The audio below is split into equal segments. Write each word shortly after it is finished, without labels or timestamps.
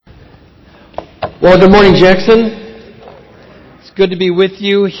Well, good morning, Jackson. It's good to be with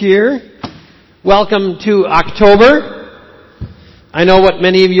you here. Welcome to October. I know what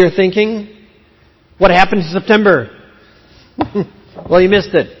many of you are thinking. What happened to September? Well, you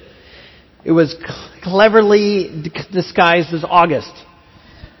missed it. It was cleverly disguised as August.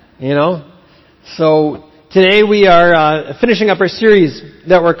 You know? So today we are finishing up our series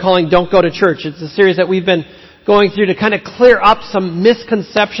that we're calling Don't Go to Church. It's a series that we've been going through to kind of clear up some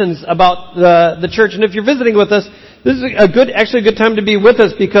misconceptions about the church. And if you're visiting with us, this is a good time to be with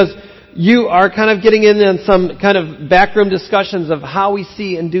us because you are kind of getting in on some kind of backroom discussions of how we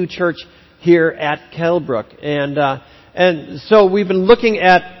see and do church here at Kettlebrook. And so we've been looking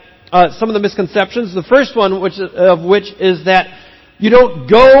at some of the misconceptions. The first one, which is that you don't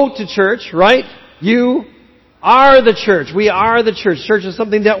go to church, right? You are the church. We are the church. Church is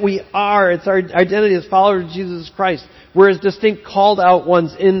something that we are. It's our identity as followers of Jesus Christ. We're as distinct, called out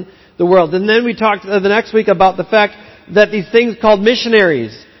ones in the world. And then we talked the next week about the fact that these things called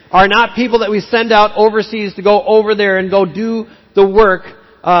missionaries are not people that we send out overseas to go over there and go do the work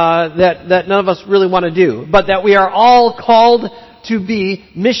that none of us really want to do, but that we are all called to be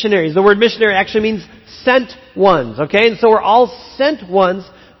missionaries. The word missionary actually means sent ones, okay? And so we're all sent ones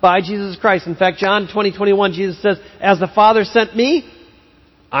by Jesus Christ. In fact, John 20:21, Jesus says, "As the Father sent me,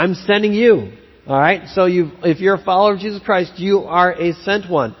 I'm sending you." All right? So if you're a follower of Jesus Christ, you are a sent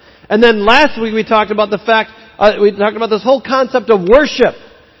one. And then last week we talked about this whole concept of worship.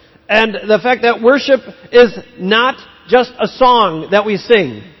 And the fact that worship is not just a song that we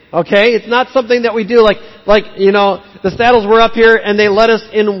sing. Okay? It's not something that we do like you know, the Saddles were up here and they led us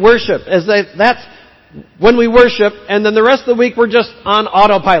in worship. That's when we worship, and then the rest of the week we're just on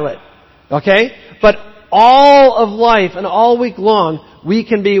autopilot. Okay? But all of life and all week long, we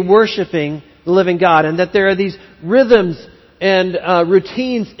can be worshiping the living God, and that there are these rhythms and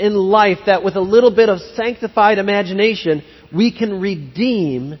routines in life that with a little bit of sanctified imagination, we can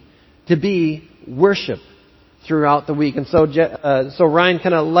redeem to be worship throughout the week. And so Ryan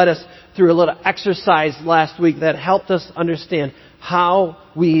kind of led us through a little exercise last week that helped us understand how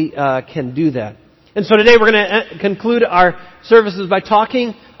we can do that. And so today we're going to conclude our services by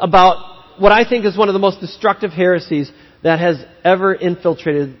talking about what I think is one of the most destructive heresies that has ever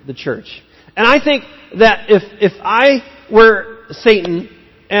infiltrated the church. And I think that if I were Satan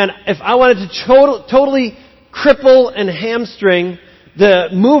and if I wanted to totally cripple and hamstring the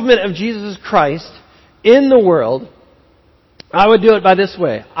movement of Jesus Christ in the world, I would do it by this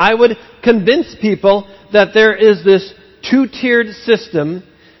way. I would convince people that there is this two-tiered system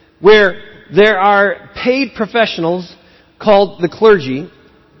where there are paid professionals called the clergy.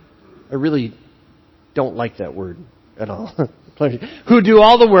 I really don't like that word at all. Clergy, who do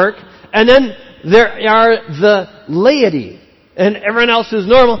all the work. And then there are the laity. And everyone else is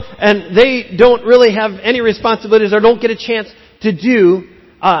normal. And they don't really have any responsibilities or don't get a chance to do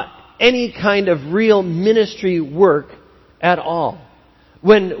any kind of real ministry work at all.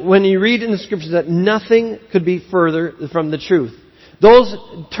 When you read in the scriptures that nothing could be further from the truth. Those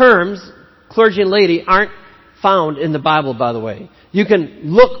terms, clergy and laity, aren't found in the Bible, by the way. You can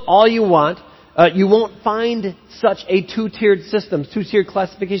look all you want. You won't find such a two-tiered system, two-tiered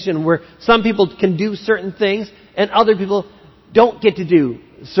classification where some people can do certain things and other people don't get to do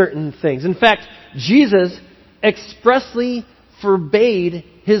certain things. In fact, Jesus expressly forbade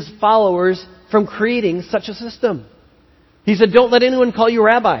His followers from creating such a system. He said, don't let anyone call you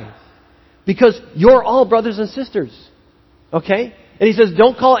rabbi because you're all brothers and sisters. Okay? And He says,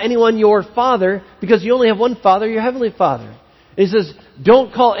 don't call anyone your father because you only have one father, your heavenly Father. And He says,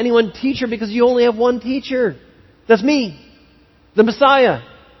 don't call anyone teacher because you only have one teacher. That's me, the Messiah.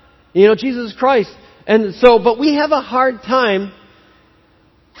 You know, Jesus Christ. And so, but we have a hard time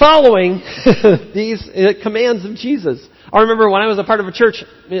following these commands of Jesus. I remember when I was a part of a church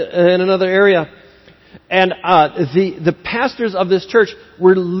in another area, and the pastors of this church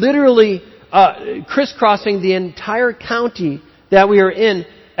were literally crisscrossing the entire county that we are in,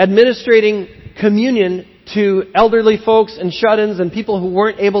 administrating communion to elderly folks and shut-ins and people who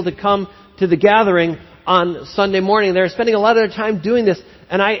weren't able to come to the gathering on Sunday morning. They were spending a lot of their time doing this.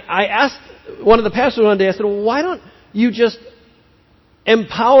 And I asked one of the pastors one day, I said, well, why don't you just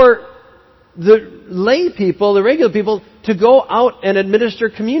empower the lay people, the regular people, to go out and administer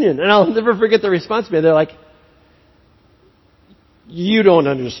communion? And I'll never forget the response to me. They're like, you don't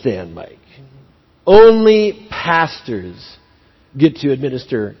understand, Mike. Only pastors get to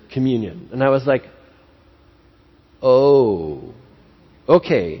administer communion. And I was like, oh,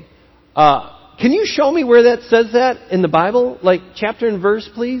 okay. Can you show me where that says that in the Bible? Like chapter and verse,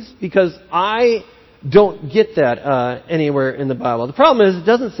 please? Because I don't get that anywhere in the Bible. The problem is it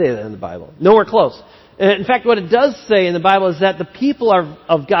doesn't say that in the Bible. Nowhere close. In fact, what it does say in the Bible is that the people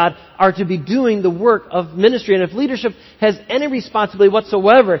of God are to be doing the work of ministry. And if leadership has any responsibility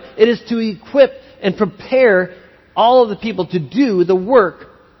whatsoever, it is to equip and prepare all of the people to do the work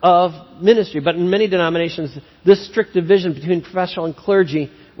of ministry. But in many denominations, this strict division between professional and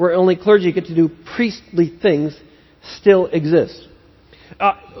clergy, where only clergy get to do priestly things, still exists.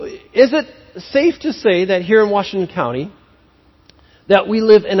 Is it safe to say that here in Washington County, that we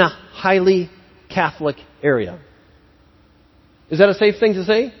live in a highly Catholic area? Is that a safe thing to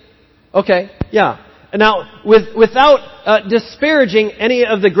say? Okay, yeah. And now, without disparaging any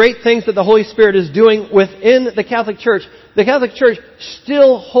of the great things that the Holy Spirit is doing within the Catholic Church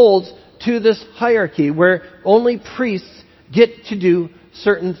still holds to this hierarchy where only priests get to do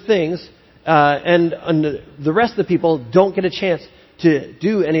certain things, and the rest of the people don't get a chance to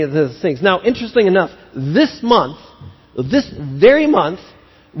do any of those things. Now, interesting enough, this very month,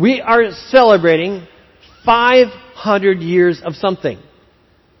 we are celebrating 500 years of something.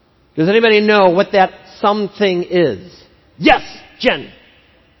 Does anybody know what that something is? Yes, Jen.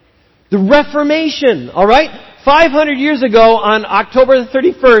 The Reformation, all right? 500 years ago, on October the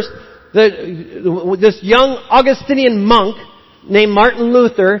 31st, this young Augustinian monk named Martin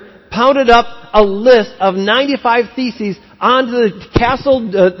Luther pounded up a list of 95 theses onto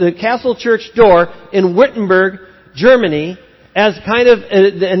the castle church door in Wittenberg, Germany, as kind of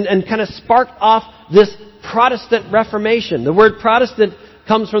sparked off this Protestant Reformation. The word Protestant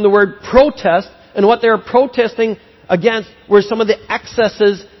comes from the word protest, and what they were protesting against were some of the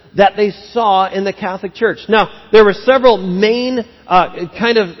excesses that they saw in the Catholic Church. Now, there were several main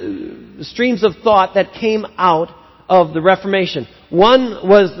streams of thought that came out of the Reformation. One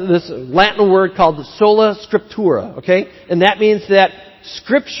was this Latin word called sola scriptura, okay? And that means that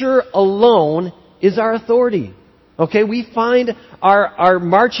Scripture alone is our authority. Okay, we find our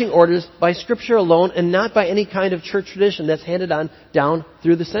marching orders by Scripture alone and not by any kind of church tradition that's handed on down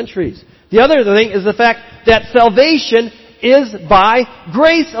through the centuries. The other thing is the fact that salvation is by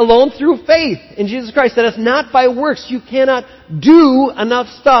grace alone through faith in Jesus Christ. That is not by works. You cannot do enough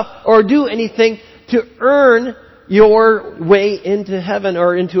stuff or do anything to earn your way into heaven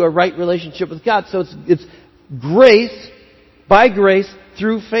or into a right relationship with God. So it's grace, by grace,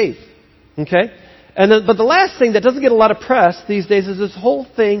 through faith. Okay? But the last thing that doesn't get a lot of press these days is this whole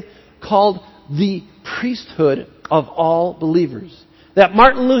thing called the priesthood of all believers. That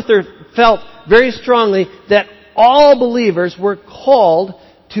Martin Luther felt very strongly that all believers were called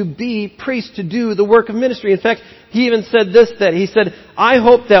to be priests, to do the work of ministry. In fact, he even said this, that he said, I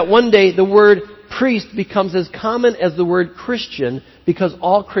hope that one day the word priest becomes as common as the word Christian, because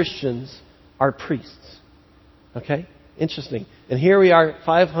all Christians are priests. Okay? Interesting. And here we are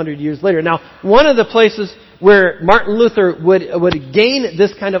 500 years later. Now, one of the places where Martin Luther would gain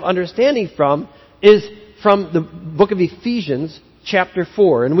this kind of understanding from is from the book of Ephesians, chapter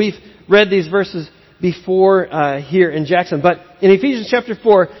 4. And we've read these verses before here in Jackson. But in Ephesians chapter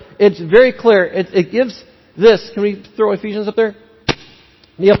 4, it's very clear. It gives this. Can we throw Ephesians up there?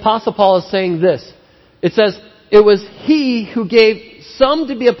 The Apostle Paul is saying this. It says, it was He who gave some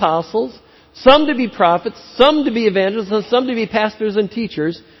to be apostles, some to be prophets, some to be evangelists, and some to be pastors and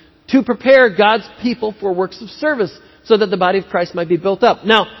teachers, to prepare God's people for works of service, so that the body of Christ might be built up.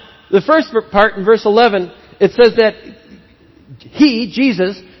 Now, the first part in verse 11, it says that He,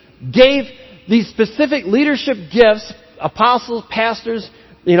 Jesus, gave these specific leadership gifts, apostles, pastors,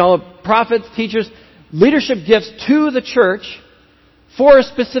 prophets, teachers, leadership gifts to the church for a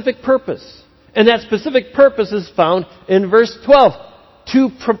specific purpose. And that specific purpose is found in verse 12. To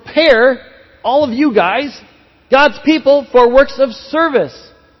prepare all of you guys, God's people, for works of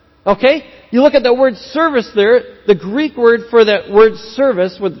service. Okay? You look at the word service there, the Greek word for that word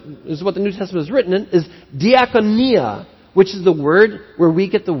service, is what the New Testament is written in, is diakonia, which is the word where we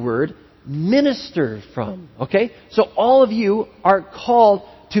get the word minister from. Okay? So all of you are called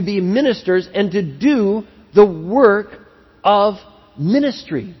to be ministers and to do the work of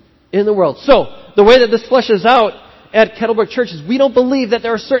ministry in the world. So, the way that this fleshes out at Kettlebrook Church is we don't believe that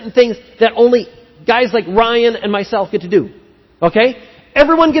there are certain things that only guys like Ryan and myself get to do. Okay?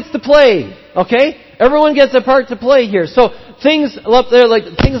 Everyone gets to play. Okay? Everyone gets a part to play here. So, things up there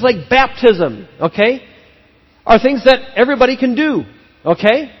things like baptism, okay, are things that everybody can do.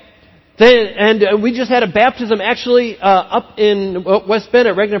 Okay? And we just had a baptism actually up in West Bend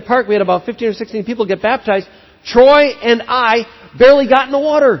at Regner Park. We had about 15 or 16 people get baptized. Troy and I barely got in the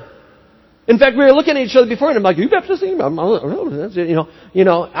water. In fact, we were looking at each other before, and I'm like, "You baptizing him?"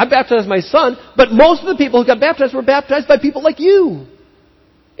 I baptized my son, but most of the people who got baptized were baptized by people like you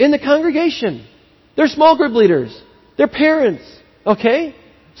in the congregation. They're small group leaders. They're parents. Okay?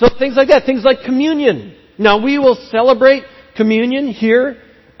 So things like that. Things like communion. Now, we will celebrate communion here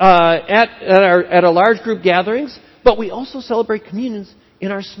at our large group gatherings, but we also celebrate communions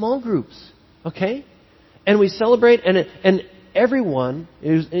in our small groups. Okay? And we celebrate, and everyone,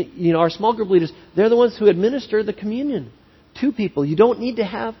 our small group leaders, they're the ones who administer the communion to people. You don't need to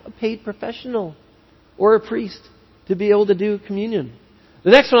have a paid professional or a priest to be able to do communion.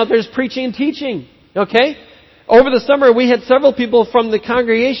 The next one out there is preaching and teaching. Okay? Over the summer, we had several people from the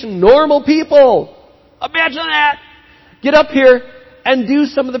congregation, normal people. Imagine that! Get up here and do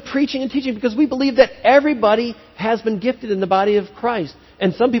some of the preaching and teaching, because we believe that everybody has been gifted in the body of Christ.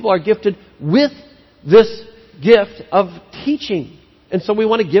 And some people are gifted with this gift of teaching. And so we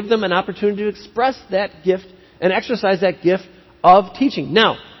want to give them an opportunity to express that gift and exercise that gift of teaching.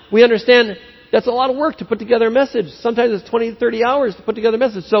 Now, we understand that's a lot of work to put together a message. Sometimes it's 20 to 30 hours to put together a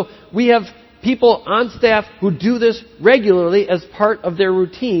message. So we have people on staff who do this regularly as part of their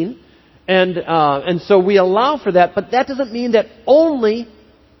routine. And so we allow for that. But that doesn't mean that only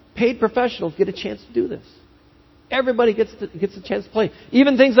paid professionals get a chance to do this. Everybody gets a chance to play.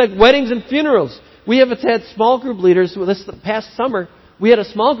 Even things like weddings and funerals. We have had small group leaders. This past summer, we had a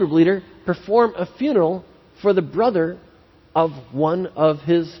small group leader perform a funeral for the brother of one of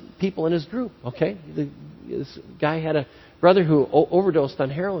his people in his group. Okay? This guy had a brother who overdosed on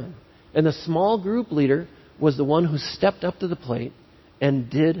heroin. And the small group leader was the one who stepped up to the plate and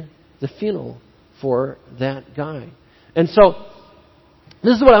did the funeral for that guy. And so,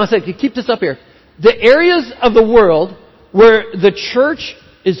 this is what I want to say. Keep this up here. The areas of the world where the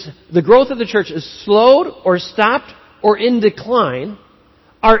growth of the church is slowed or stopped or in decline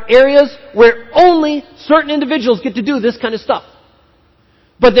are areas where only certain individuals get to do this kind of stuff.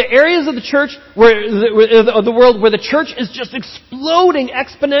 But the areas of the church of the world where the church is just exploding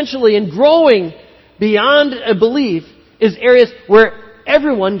exponentially and growing beyond a belief is areas where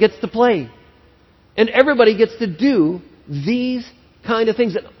everyone gets to play. And everybody gets to do these kind of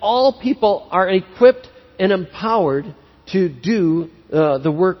things. And all people are equipped and empowered to do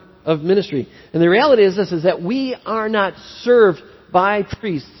the work of ministry. And the reality is this, is that we are not served by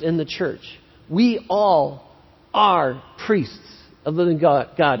priests in the church. We all are priests of the living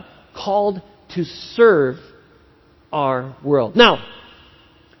God, called to serve our world. Now,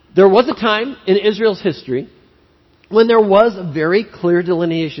 there was a time in Israel's history when there was a very clear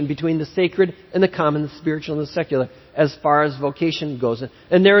delineation between the sacred and the common, the spiritual and the secular, as far as vocation goes.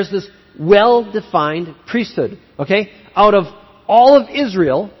 And there is this well-defined priesthood. Okay? Out of all of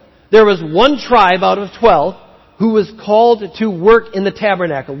Israel, there was one tribe out of 12 who was called to work in the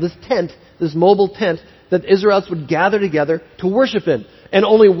tabernacle, this tent, this mobile tent that Israelites would gather together to worship in. And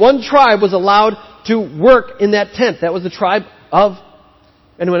only one tribe was allowed to work in that tent. That was the tribe of,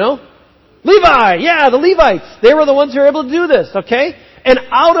 anyone know? Levi! Yeah, the Levites. They were the ones who were able to do this, okay? And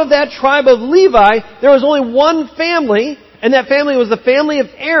out of that tribe of Levi, there was only one family, and that family was the family of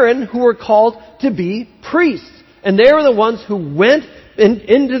Aaron, who were called to be priests. And they were the ones who went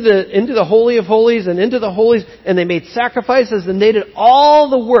into the Holy of Holies and into the Holies, and they made sacrifices, and they did all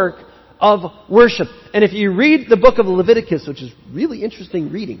the work of worship. And if you read the book of Leviticus, which is really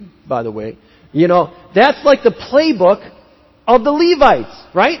interesting reading, by the way, that's like the playbook of the Levites,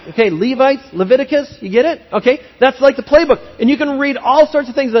 right? Okay, Levites, Leviticus, you get it? Okay, that's like the playbook. And you can read all sorts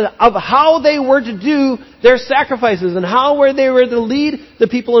of things of how they were to do their sacrifices and how they were to lead the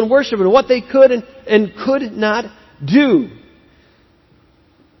people in worship and what they could and could not do.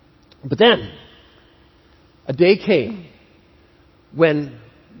 But then, a day came when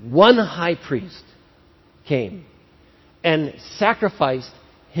one high priest came and sacrificed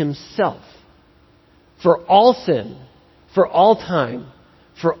himself for all sin, for all time,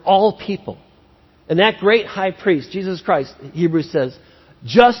 for all people. And that great high priest, Jesus Christ, Hebrews says,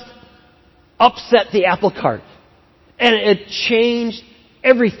 just upset the apple cart. And it changed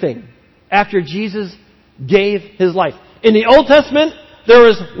everything after Jesus gave His life. In the Old Testament, there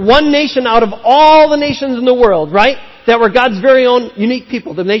was one nation out of all the nations in the world, right? That were God's very own unique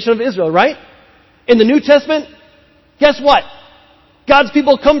people, the nation of Israel, right? In the New Testament, guess what? God's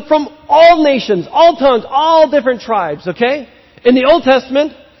people come from all nations, all tongues, all different tribes, okay? In the Old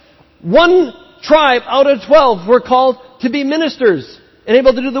Testament, one tribe out of 12 were called to be ministers and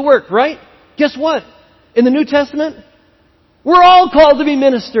able to do the work, right? Guess what? In the New Testament, we're all called to be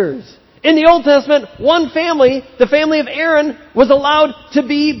ministers. In the Old Testament, one family, the family of Aaron, was allowed to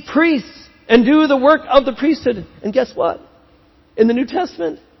be priests and do the work of the priesthood. And guess what? In the New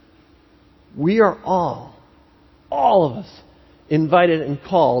Testament, we are all of us, invited and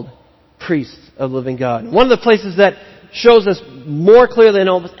called priests of the living God. One of the places that shows us more clearly than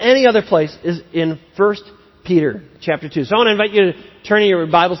almost any other place is in 1 Peter chapter 2. So I want to invite you to turn in your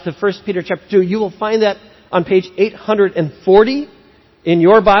Bibles to 1 Peter chapter 2. You will find that on page 840 in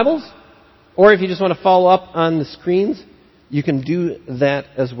your Bibles. Or if you just want to follow up on the screens, you can do that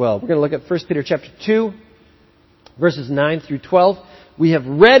as well. We're going to look at 1 Peter chapter 2, verses 9 through 12. We have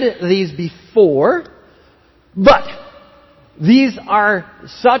read these before, but these are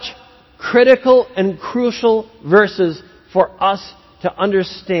such critical and crucial verses for us to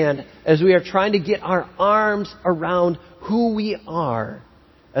understand as we are trying to get our arms around who we are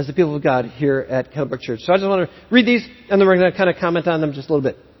as the people of God here at Kettlebrook Church. So I just want to read these, and then we're going to kind of comment on them just a little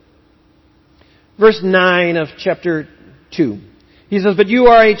bit. Verse 9 of chapter 2. He says, "But you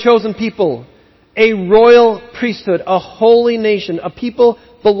are a chosen people, a royal priesthood, a holy nation, a people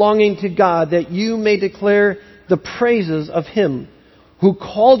belonging to God, that you may declare the praises of Him who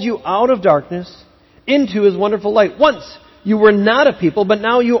called you out of darkness into His wonderful light. Once you were not a people, but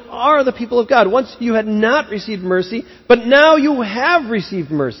now you are the people of God. Once you had not received mercy, but now you have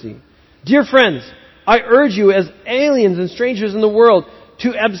received mercy. Dear friends, I urge you as aliens and strangers in the world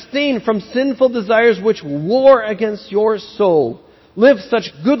to abstain from sinful desires which war against your soul. Live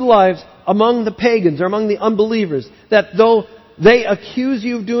such good lives among the pagans or among the unbelievers, that though they accuse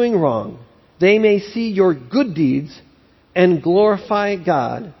you of doing wrong, they may see your good deeds and glorify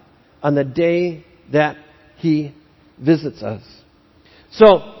God on the day that He visits us."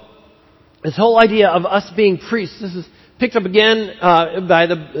 So, this whole idea of us being priests, this is picked up again by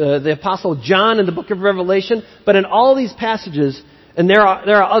the Apostle John in the book of Revelation. But in all these passages, and there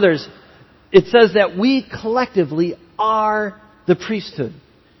are others, it says that we collectively are the priesthood.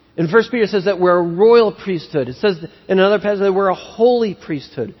 In 1 Peter it says that we're a royal priesthood. It says in another passage that we're a holy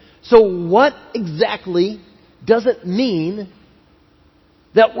priesthood. So what exactly does it mean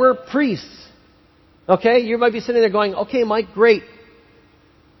that we're priests? Okay, you might be sitting there going, "Okay, Mike, great.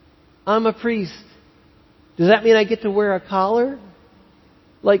 I'm a priest. Does that mean I get to wear a collar?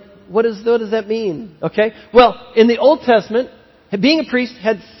 Like, what does that mean?" Okay, well, in the Old Testament, being a priest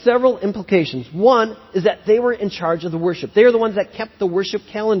had several implications. One is that they were in charge of the worship. They are the ones that kept the worship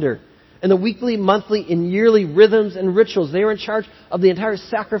calendar and the weekly, monthly, and yearly rhythms and rituals. They were in charge of the entire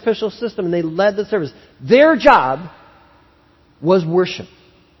sacrificial system, and they led the service. Their job was worship.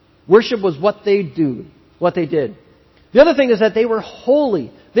 Worship was what they did. The other thing is that they were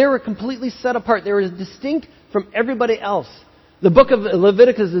holy. They were completely set apart. They were distinct from everybody else. The book of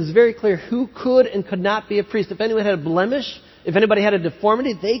Leviticus is very clear who could and could not be a priest. If anyone had a blemish, if anybody had a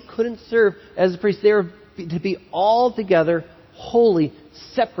deformity, they couldn't serve as a priest. They were to be altogether holy,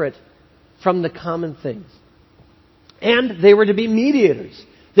 separate from the common things. And they were to be mediators.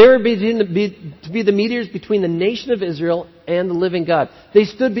 They were to be the mediators between the nation of Israel and the living God. They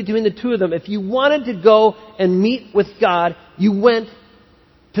stood between the two of them. If you wanted to go and meet with God, you went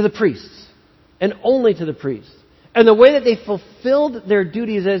to the priests, and only to the priests. And the way that they fulfilled their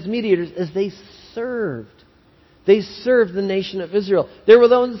duties as mediators is they served. They served the nation of Israel. They were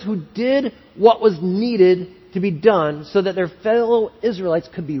those who did what was needed to be done so that their fellow Israelites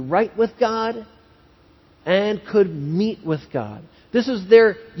could be right with God and could meet with God. This is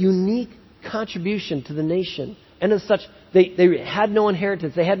their unique contribution to the nation. And as such, they had no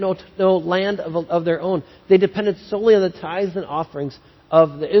inheritance. They had no land of their own. They depended solely on the tithes and offerings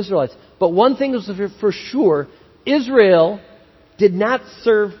of the Israelites. But one thing was for sure, Israel did not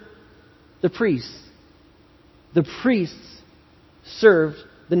serve the priests. The priests served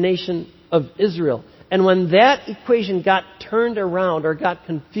the nation of Israel. And when that equation got turned around or got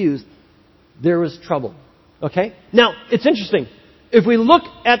confused, there was trouble. Okay? Now, it's interesting. If we look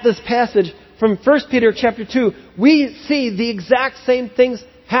at this passage from 1 Peter chapter 2, we see the exact same things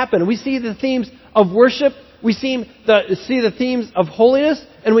happen. We see the themes of worship, we see the themes of holiness,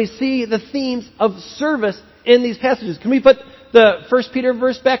 and we see the themes of service in these passages. Can we put the 1 Peter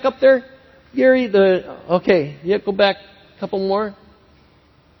verse back up there? Gary, go back a couple more.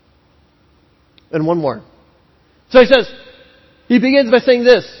 And one more. So he begins by saying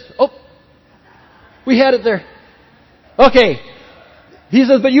this. Oh, we had it there. Okay. He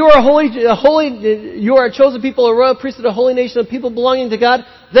says, "But you are you are a chosen people, a royal priesthood, a holy nation, a people belonging to God,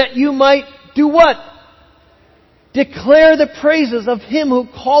 that you might do what? Declare the praises of Him who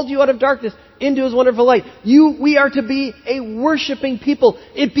called you out of darkness into His wonderful light." We are to be a worshiping people.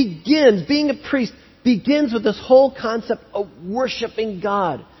 Being a priest begins with this whole concept of worshiping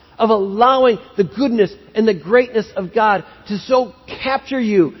God, of allowing the goodness and the greatness of God to so capture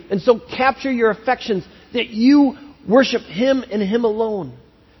you and so capture your affections that you worship Him and Him alone.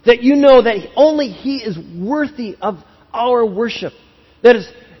 That you know that only He is worthy of our worship. That is,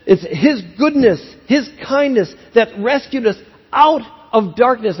 it's His goodness, His kindness that rescued us out of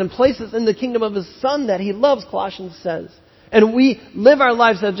darkness and placed us in the kingdom of His Son that He loves, Colossians says. And we live our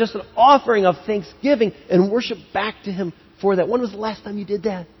lives as just an offering of thanksgiving and worship back to Him for that. When was the last time you did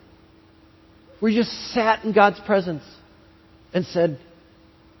that? Where you just sat in God's presence and said,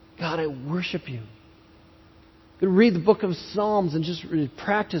 God, I worship You. You could read the book of Psalms and just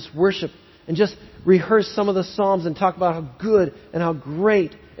practice worship and just rehearse some of the Psalms and talk about how good and how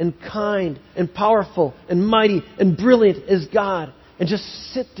great and kind and powerful and mighty and brilliant is God. And just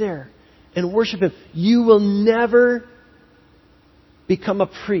sit there and worship Him. You will never become a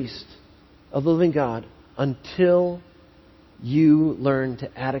priest of the living God until you learn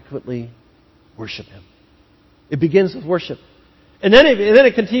to adequately worship Him. It begins with worship. And then it then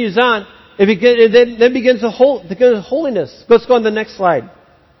on. It begins with holiness. Let's go on to the next slide.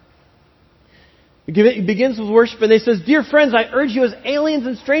 It begins with worship, and it says, Dear friends, I urge you as aliens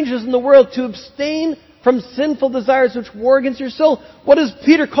and strangers in the world to abstain from sinful desires which war against your soul. What is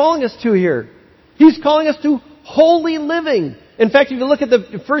Peter calling us to here? He's calling us to holy living. In fact, if you look at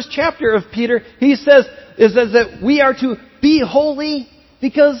the first chapter of Peter, he says that we are to be holy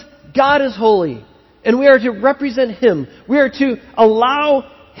because God is holy. And we are to represent Him. We are to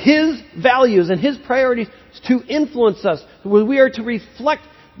allow His values and His priorities to influence us. We are to reflect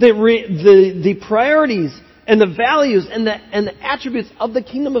the priorities and the values and the attributes of the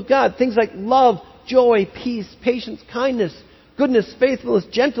kingdom of God. Things like love, joy, peace, patience, kindness, goodness, faithfulness,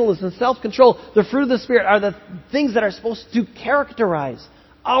 gentleness, and self-control. The fruit of the Spirit are the things that are supposed to characterize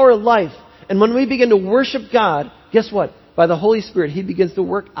our life. And when we begin to worship God, guess what? By the Holy Spirit, He begins to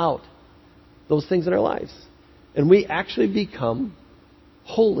work out those things in our lives. And we actually become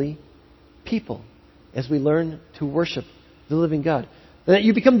holy people as we learn to worship the living God. And that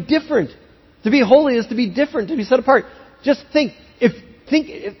you become different. To be holy is to be different, to be set apart. Just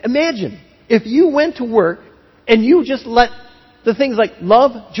imagine if you went to work and you just let the things like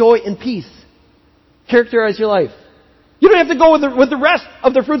love, joy, and peace characterize your life. You don't have to go with the rest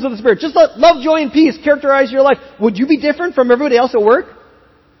of the fruits of the Spirit. Just let love, joy, and peace characterize your life. Would you be different from everybody else at work?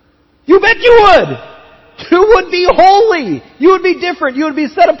 You bet you would! You would be holy! You would be different. You would be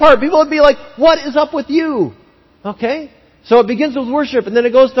set apart. People would be like, what is up with you? Okay? So it begins with worship, and then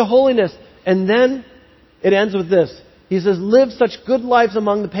it goes to holiness. And then it ends with this. He says, live such good lives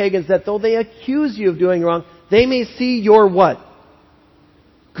among the pagans that though they accuse you of doing wrong, they may see your what?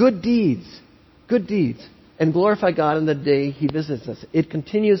 Good deeds. Good deeds. And glorify God on the day He visits us. It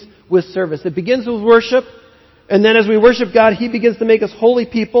continues with service. It begins with worship. And then as we worship God, He begins to make us holy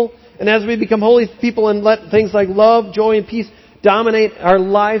people. And as we become holy people and let things like love, joy, and peace dominate our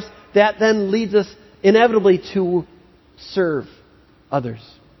lives, that then leads us inevitably to serve others.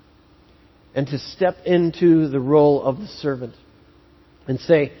 And to step into the role of the servant. And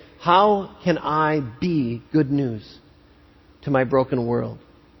say, how can I be good news to my broken world?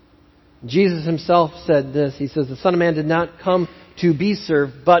 Jesus Himself said this. He says, the Son of Man did not come to be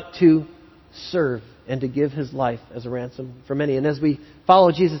served, but to serve and to give His life as a ransom for many. And as we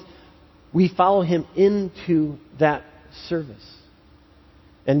follow Jesus, we follow Him into that service.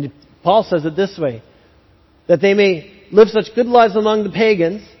 And Paul says it this way, that they may live such good lives among the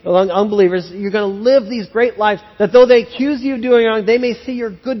pagans, among unbelievers. You're going to live these great lives that though they accuse you of doing wrong, they may see your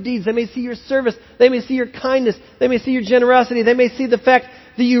good deeds. They may see your service. They may see your kindness. They may see your generosity. They may see the fact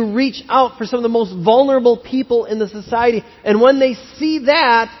that you reach out for some of the most vulnerable people in the society. And when they see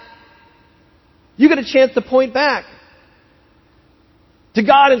that, you get a chance to point back to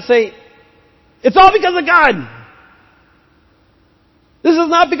God and say, it's all because of God. This is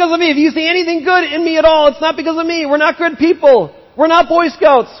not because of me. If you see anything good in me at all, it's not because of me. We're not good people. We're not Boy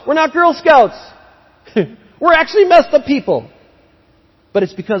Scouts. We're not Girl Scouts. We're actually messed up people. But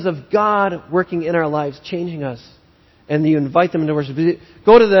it's because of God working in our lives, changing us. And you invite them into worship.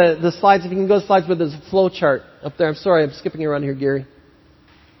 Go to the slides. If you can go to slides where there's a flow chart up there. I'm sorry, I'm skipping around here, Gary.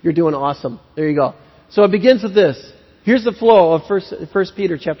 You're doing awesome. There you go. So it begins with this. Here's the flow of 1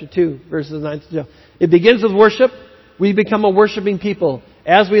 Peter chapter 2, verses 9 to 12. It begins with worship. We become a worshiping people.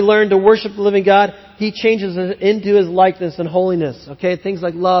 As we learn to worship the living God, He changes us into His likeness and holiness. Okay? Things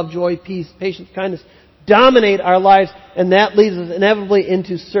like love, joy, peace, patience, kindness dominate our lives, and that leads us inevitably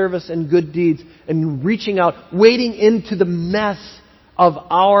into service and good deeds and reaching out, wading into the mess of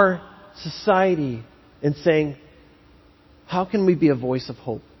our society and saying, how can we be a voice of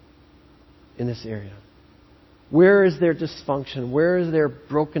hope in this area? Where is there dysfunction? Where is there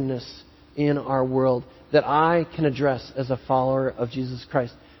brokenness in our world that I can address as a follower of Jesus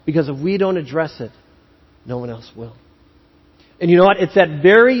Christ? Because if we don't address it, no one else will. And you know what? It's that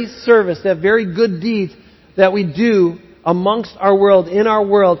very service, that very good deeds that we do amongst our world, in our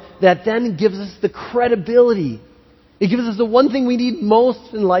world, that then gives us the credibility. It gives us the one thing we need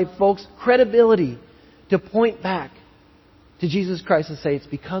most in life, folks, credibility, to point back to Jesus Christ and say, it's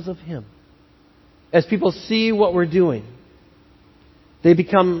because of Him. As people see what we're doing, they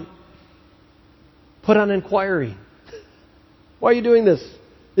become put on inquiry. Why are you doing this?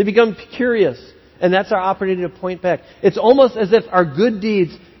 They become curious. And that's our opportunity to point back. It's almost as if our good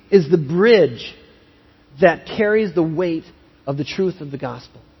deeds is the bridge that carries the weight of the truth of the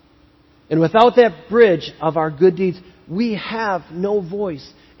gospel. And without that bridge of our good deeds, we have no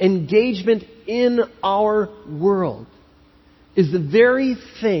voice. Engagement in our world is the very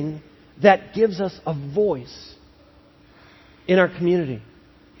thing that gives us a voice in our community.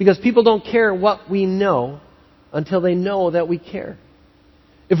 Because people don't care what we know until they know that we care.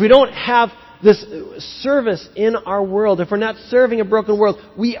 If we don't have this service in our world, if we're not serving a broken world,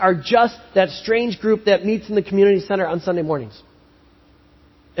 we are just that strange group that meets in the community center on Sunday mornings.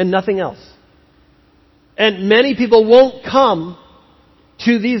 And nothing else. And many people won't come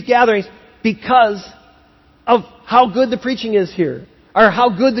to these gatherings because of how good the preaching is here, or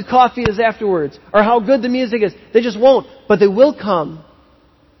how good the coffee is afterwards, or how good the music is. They just won't. But they will come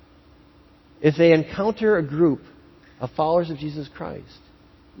if they encounter a group of followers of Jesus Christ,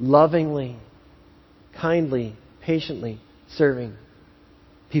 lovingly, kindly, patiently serving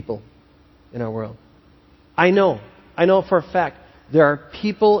people in our world. I know for a fact there are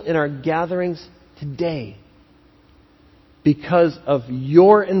people in our gatherings today because of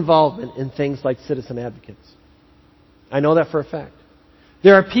your involvement in things like citizen advocates. I know that for a fact.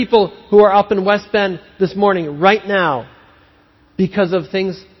 There are people who are up in West Bend this morning, right now, because of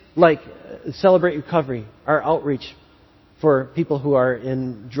things like Celebrate Recovery, our outreach for people who are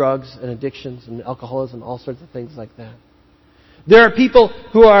in drugs and addictions and alcoholism, all sorts of things like that. There are people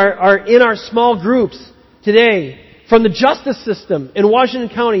who are in our small groups today from the justice system in Washington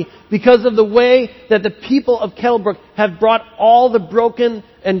County because of the way that the people of Kettlebrook have brought all the broken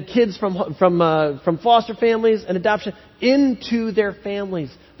and kids from foster families and adoption into their families.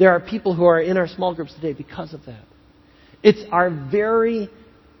 There are people who are in our small groups today because of that. It's our very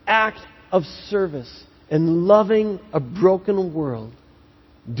act of service and loving a broken world,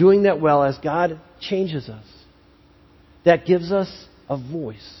 doing that well as God changes us, that gives us a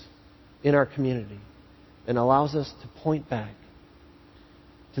voice in our community and allows us to point back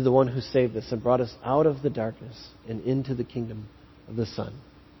to the one who saved us and brought us out of the darkness and into the kingdom of the Son,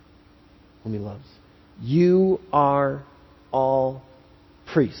 whom He loves. You are all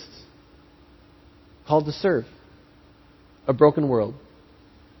priests, called to serve a broken world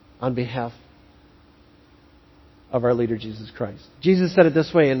on behalf of our leader, Jesus Christ. Jesus said it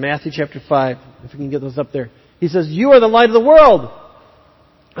this way in Matthew chapter 5, if we can get those up there. He says, "You are the light of the world.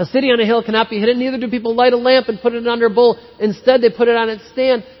 A city on a hill cannot be hidden. Neither do people light a lamp and put it under a bowl. Instead, they put it on its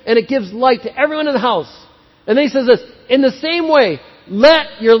stand, and it gives light to everyone in the house." And then he says this, "In the same way,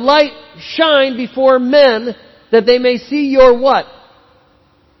 let your light shine before men, that they may see your" what?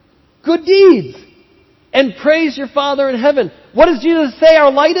 Good deeds. "And praise your Father in heaven." What does Jesus say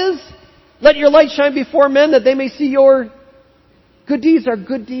our light is? Let your light shine before men, that they may see your good deeds. Our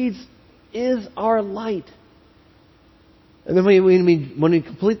good deeds is our light. And then when we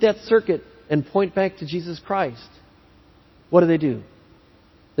complete that circuit and point back to Jesus Christ, what do?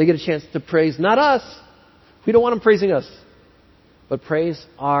 They get a chance to praise not us. We don't want them praising us. But praise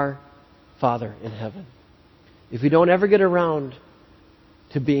our Father in heaven. If we don't ever get around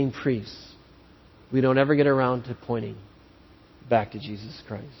to being priests, we don't ever get around to pointing back to Jesus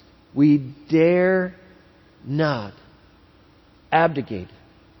Christ. We dare not abdicate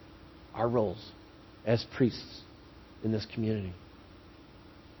our roles as priests in this community.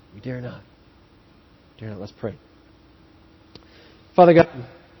 We dare not. Dare not. Let's pray. Father God,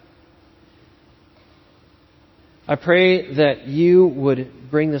 I pray that you would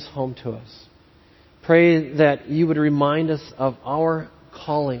bring this home to us. Pray that you would remind us of our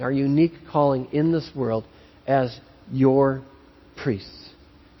calling, our unique calling in this world as your priests,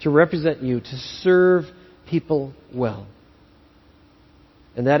 to represent you, to serve people well.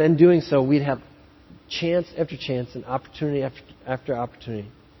 And that in doing so, we'd have chance after chance and opportunity after opportunity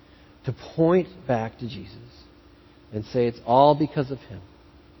to point back to Jesus and say it's all because of Him.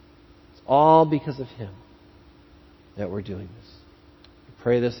 It's all because of Him that we're doing this. We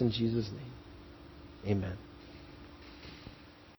pray this in Jesus' name. Amen.